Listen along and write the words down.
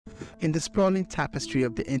In the sprawling tapestry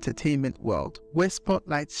of the entertainment world, where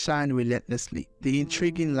spotlights shine relentlessly, the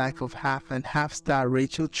intriguing life of half and half star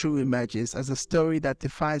Rachel True emerges as a story that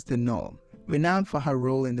defies the norm. Renowned for her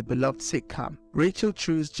role in the beloved sitcom, Rachel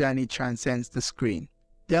True's journey transcends the screen,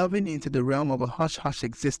 delving into the realm of a hush-hush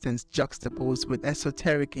existence juxtaposed with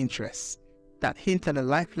esoteric interests that hint at a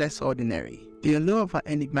life less ordinary. The allure of her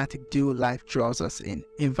enigmatic dual life draws us in,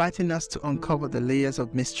 inviting us to uncover the layers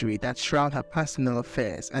of mystery that shroud her personal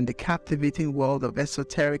affairs and the captivating world of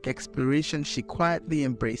esoteric exploration she quietly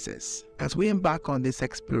embraces. As we embark on this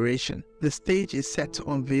exploration, the stage is set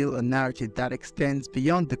to unveil a narrative that extends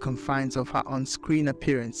beyond the confines of her on-screen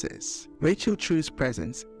appearances. Rachel True's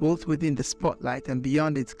presence, both within the spotlight and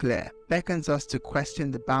beyond its glare, beckons us to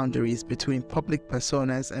question the boundaries between public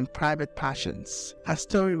personas and private passions. Her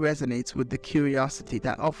story resonates with the curiosity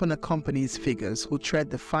that often accompanies figures who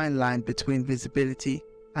tread the fine line between visibility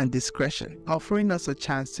and discretion, offering us a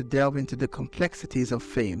chance to delve into the complexities of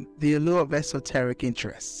fame, the allure of esoteric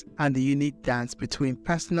interests, and the unique dance between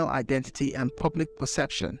personal identity and public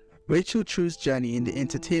perception. Rachel True's journey in the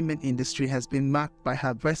entertainment industry has been marked by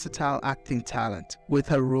her versatile acting talent, with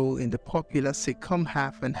her role in the popular sitcom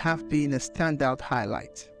Half and Half being a standout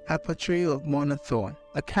highlight. Her portrayal of Mona Thorne,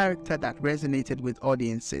 a character that resonated with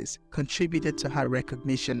audiences, contributed to her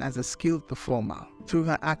recognition as a skilled performer. Through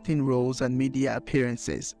her acting roles and media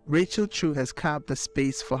appearances, Rachel True has carved a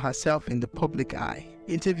space for herself in the public eye.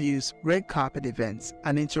 Interviews, red carpet events,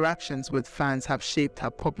 and interactions with fans have shaped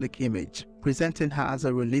her public image, presenting her as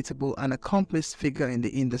a relatable and accomplished figure in the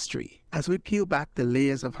industry. As we peel back the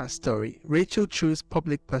layers of her story, Rachel True's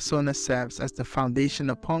public persona serves as the foundation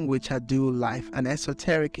upon which her dual life and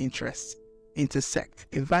esoteric interests intersect,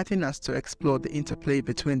 inviting us to explore the interplay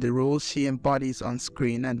between the roles she embodies on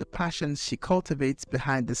screen and the passions she cultivates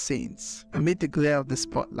behind the scenes. Amid the glare of the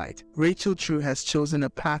spotlight, Rachel True has chosen a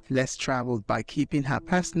path less traveled by keeping her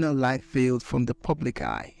personal life veiled from the public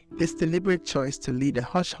eye. This deliberate choice to lead a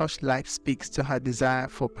hush-hush life speaks to her desire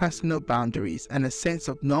for personal boundaries and a sense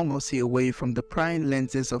of normalcy away from the prying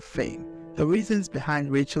lenses of fame. The reasons behind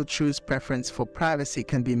Rachel True's preference for privacy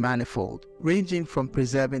can be manifold, ranging from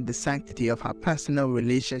preserving the sanctity of her personal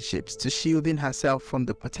relationships to shielding herself from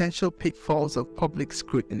the potential pitfalls of public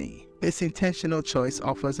scrutiny. This intentional choice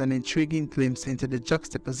offers an intriguing glimpse into the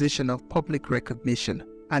juxtaposition of public recognition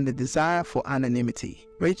and the desire for anonymity.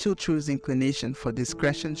 Rachel True's inclination for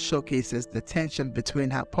discretion showcases the tension between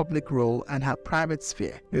her public role and her private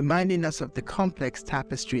sphere, reminding us of the complex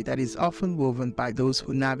tapestry that is often woven by those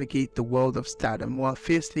who navigate the world of stardom while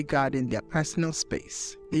fiercely guarding their personal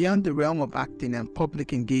space. Beyond the realm of acting and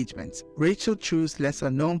public engagements, Rachel True's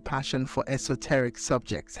lesser-known passion for esoteric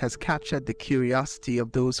subjects has captured the curiosity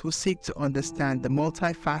of those who seek to understand the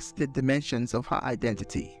multifaceted dimensions of her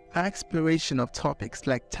identity. Her exploration of topics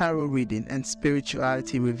like tarot reading and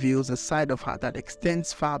spirituality reveals a side of her that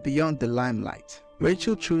extends far beyond the limelight.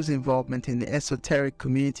 Rachel True's involvement in the esoteric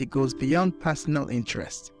community goes beyond personal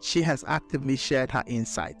interest. She has actively shared her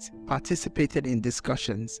insights, participated in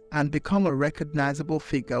discussions, and become a recognizable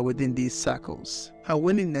figure within these circles. Her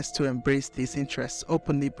willingness to embrace these interests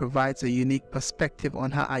openly provides a unique perspective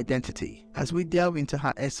on her identity. As we delve into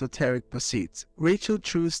her esoteric pursuits, Rachel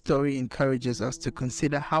True's story encourages us to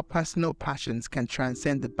consider how personal passions can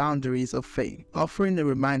transcend the boundaries of fame, offering a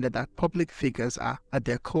reminder that public figures are, at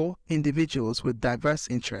their core, individuals with diverse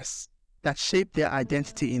interests that shape their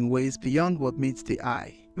identity in ways beyond what meets the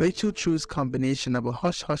eye. Rachel True's combination of a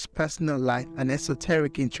hush-hush personal life and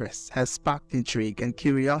esoteric interests has sparked intrigue and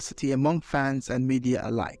curiosity among fans and media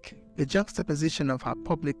alike. The juxtaposition of her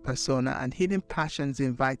public persona and hidden passions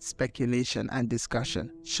invites speculation and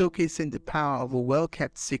discussion, showcasing the power of a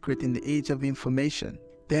well-kept secret in the age of information.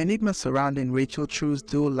 The enigma surrounding Rachel True's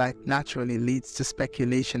dual life naturally leads to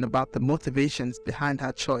speculation about the motivations behind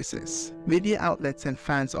her choices. Media outlets and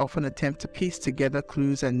fans often attempt to piece together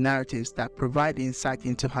clues and narratives that provide insight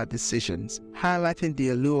into her decisions, highlighting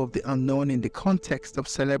the allure of the unknown in the context of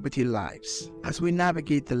celebrity lives. As we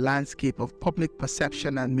navigate the landscape of public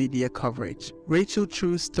perception and media coverage, Rachel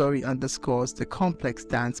True's story underscores the complex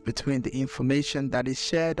dance between the information that is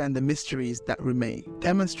shared and the mysteries that remain,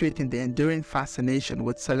 demonstrating the enduring fascination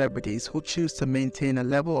with celebrities who choose to maintain a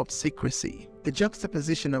level of secrecy. The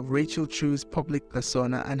juxtaposition of Rachel True's public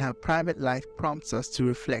persona and her private life prompts us to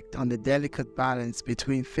reflect on the delicate balance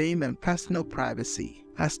between fame and personal privacy.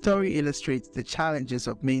 Her story illustrates the challenges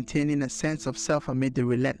of maintaining a sense of self amid the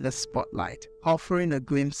relentless spotlight, offering a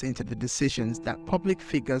glimpse into the decisions that public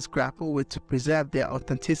figures grapple with to preserve their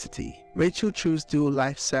authenticity. Rachel True's dual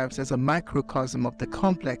life serves as a microcosm of the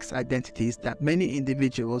complex identities that many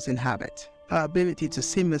individuals inhabit. Her ability to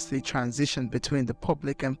seamlessly transition between the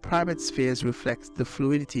public and private spheres reflects the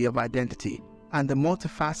fluidity of identity and the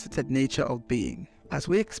multifaceted nature of being. As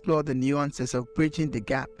we explore the nuances of bridging the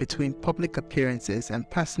gap between public appearances and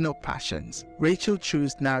personal passions, Rachel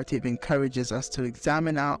Chu's narrative encourages us to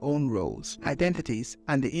examine our own roles, identities,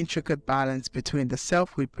 and the intricate balance between the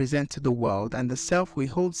self we present to the world and the self we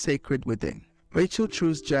hold sacred within. Rachel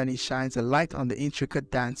Chu's journey shines a light on the intricate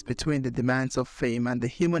dance between the demands of fame and the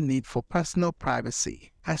human need for personal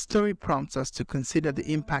privacy. Her story prompts us to consider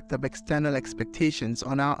the impact of external expectations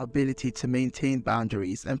on our ability to maintain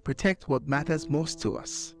boundaries and protect what matters most to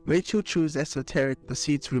us. Rachel Chu's esoteric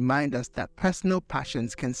pursuits remind us that personal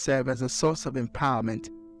passions can serve as a source of empowerment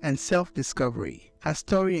and self-discovery. Her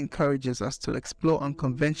story encourages us to explore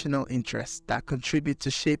unconventional interests that contribute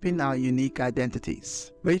to shaping our unique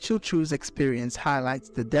identities. Rachel Chu's experience highlights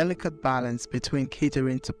the delicate balance between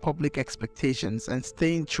catering to public expectations and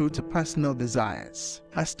staying true to personal desires.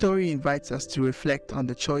 Her story invites us to reflect on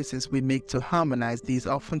the choices we make to harmonize these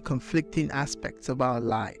often conflicting aspects of our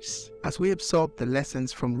lives. As we absorb the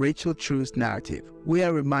lessons from Rachel Chu's narrative, we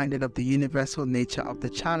are reminded of the universal nature of the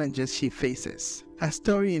challenges she faces. Her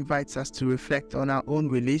story invites us to reflect on our own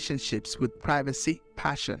relationships with privacy,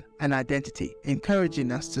 passion, and identity,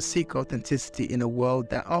 encouraging us to seek authenticity in a world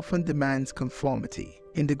that often demands conformity.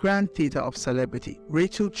 In the grand theater of celebrity,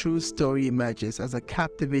 Rachel Chu's story emerges as a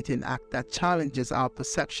captivating act that challenges our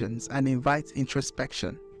perceptions and invites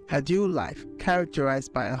introspection. Her dual life,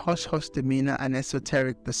 characterized by a hush-hush demeanor and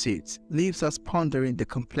esoteric pursuits, leaves us pondering the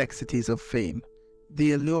complexities of fame,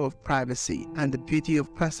 the allure of privacy, and the beauty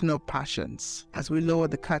of personal passions. As we lower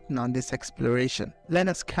the curtain on this exploration, let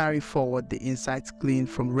us carry forward the insights gleaned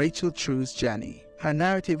from Rachel Chu's journey. Her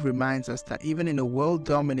narrative reminds us that even in a world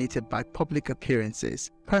dominated by public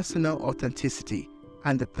appearances, personal authenticity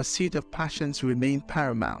and the pursuit of passions remain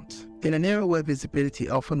paramount. In an era where visibility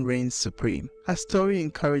often reigns supreme, her story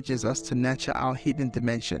encourages us to nurture our hidden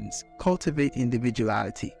dimensions, cultivate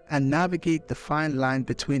individuality, and navigate the fine line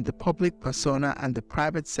between the public persona and the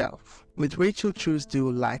private self. With Rachel Chu's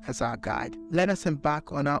dual life as our guide, let us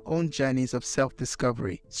embark on our own journeys of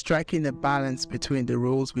self-discovery, striking a balance between the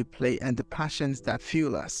roles we play and the passions that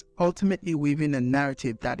fuel us, ultimately weaving a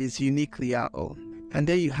narrative that is uniquely our own. And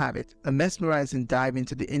there you have it, a mesmerizing dive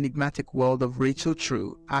into the enigmatic world of Rachel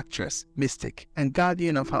Chu, actress, mystic, and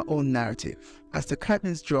guardian of her own narrative. As the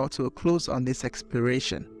curtains draw to a close on this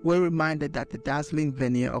exploration, we're reminded that the dazzling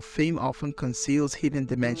veneer of fame often conceals hidden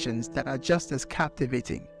dimensions that are just as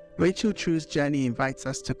captivating. Rachel Chu's journey invites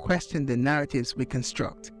us to question the narratives we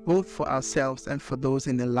construct, both for ourselves and for those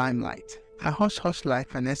in the limelight. Her hush-hush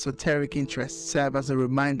life and esoteric interests serve as a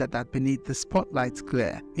reminder that beneath the spotlight's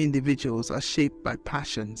glare, individuals are shaped by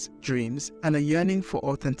passions, dreams, and a yearning for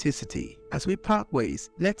authenticity. As we part ways,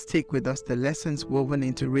 let's take with us the lessons woven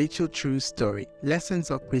into Rachel Chu's story, lessons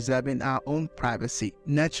of preserving our own privacy,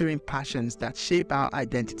 nurturing passions that shape our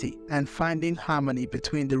identity, and finding harmony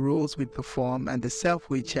between the roles we perform and the self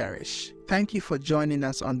we cherish. Thank you for joining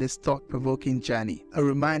us on this thought-provoking journey, a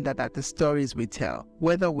reminder that the stories we tell,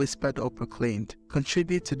 whether whispered or proclaimed,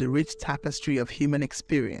 contribute to the rich tapestry of human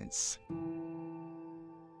experience.